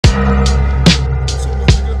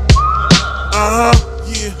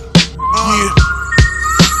Yeah.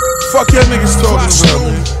 Fuck y'all niggas talking about,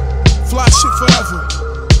 man. Fly shit forever.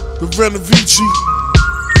 The Renovici,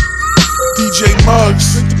 DJ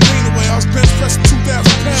MUGGS. Take the pain away, I was bench pressing 2,000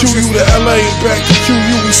 pounds. QU to LA and back to QU,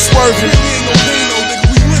 we swerving. We ain't no pain, no nigga,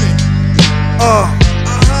 we winning.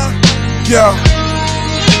 Yeah.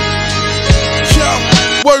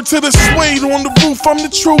 Word to the suede on the roof, I'm the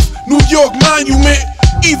truth. New York monument.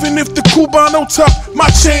 Even if the Cubano tuck, my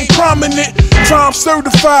chain prominent. Crime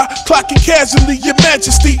certified, clocking casually, your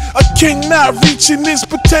majesty. A king not reaching his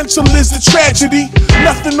potential is a tragedy.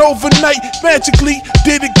 Nothing overnight, magically,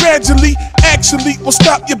 did it gradually. Actually, will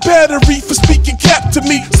stop your battery for speaking cap to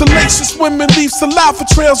me. Salacious women leave saliva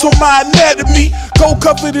trails on my anatomy. Gold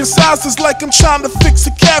covered in sizes like I'm trying to fix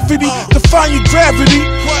a cavity. Defying gravity,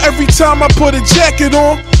 every time I put a jacket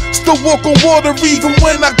on. Still walk on water even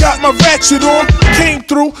when I got my ratchet on. Came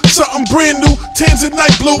through, something brand new,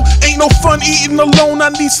 Tanzanite blue. Ain't no fun eating alone,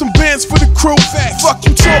 I need some bands for the crew. Fuck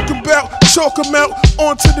you talking about, chalk them out,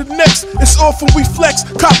 on to the next. It's off when we flex,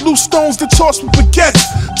 cop loose stones to toss with baguettes.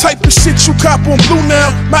 Type of shit you cop on blue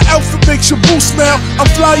now, my outfit makes you boost now. I'm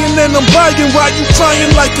flying and I'm buying while you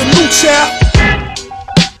crying like a new child.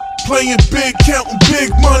 Playing big, counting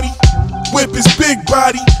big money. Whip his big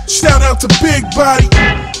body, shout out to Big Body.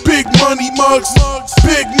 Big money mugs,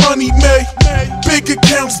 big money May. Big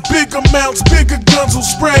accounts, big amounts, bigger guns will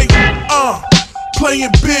spray.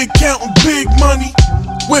 Playing big, counting big money.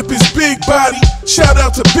 Whip his big body, shout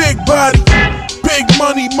out to Big Body. Big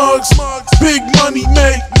money mugs, big money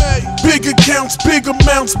May. Big accounts, big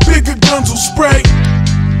amounts, bigger guns will spray.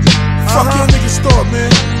 Fuck y'all niggas thought, man.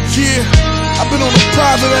 Yeah, I've been on a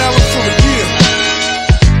private island for a year.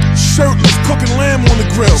 Shirtless, cooking lamb on the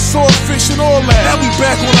grill, swordfish and all that. Now we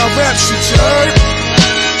back on our rap shit, you heard?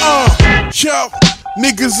 Yo,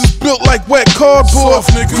 niggas is built like wet cardboard.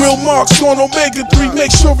 Grill marks on omega-3,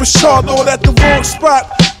 make sure it's charred all at the wrong spot.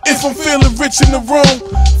 If I'm feeling rich in the room,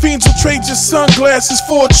 fiends will trade your sunglasses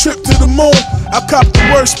for a trip to the moon. I cop the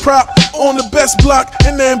worst prop on the best block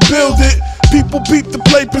and then build it. People peep the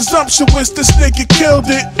play presumptuous, this nigga killed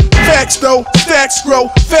it. Facts though, stacks grow,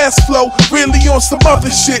 fast flow, really on some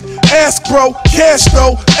other shit. Ask bro, cash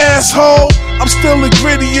though, asshole. I'm still the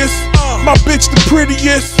grittiest, my bitch the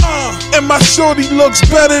prettiest, and my shorty looks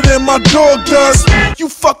better than my dog does. You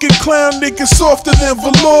fucking clown niggas softer than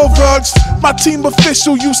velour rugs. My team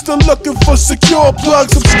official, you still looking for secure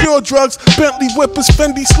plugs, obscure drugs, Bentley whippers,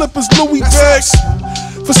 Fendi slippers, Louis bags.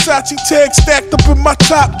 Versace tag stacked up in my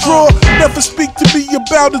top drawer. Never speak to me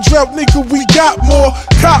about a drought, nigga, we got more.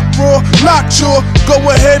 Cop raw, lockjaw, go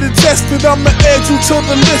ahead and test it. I'ma add you to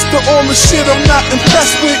the list of all the shit I'm not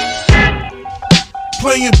impressed with.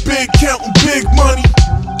 Playing big, counting big money.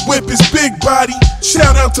 Whip his big body,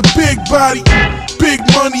 shout out to Big Body. Big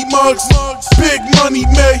money mugs, big money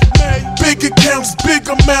May. Big accounts, big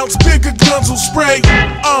amounts, bigger guns will spray.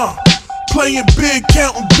 Playing big,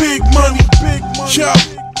 counting big money. Yo.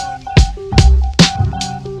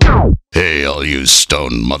 Hey, all you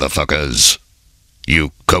stone motherfuckers.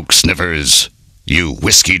 You coke sniffers. You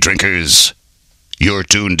whiskey drinkers. You're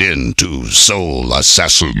tuned in to Soul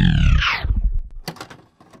Assassin.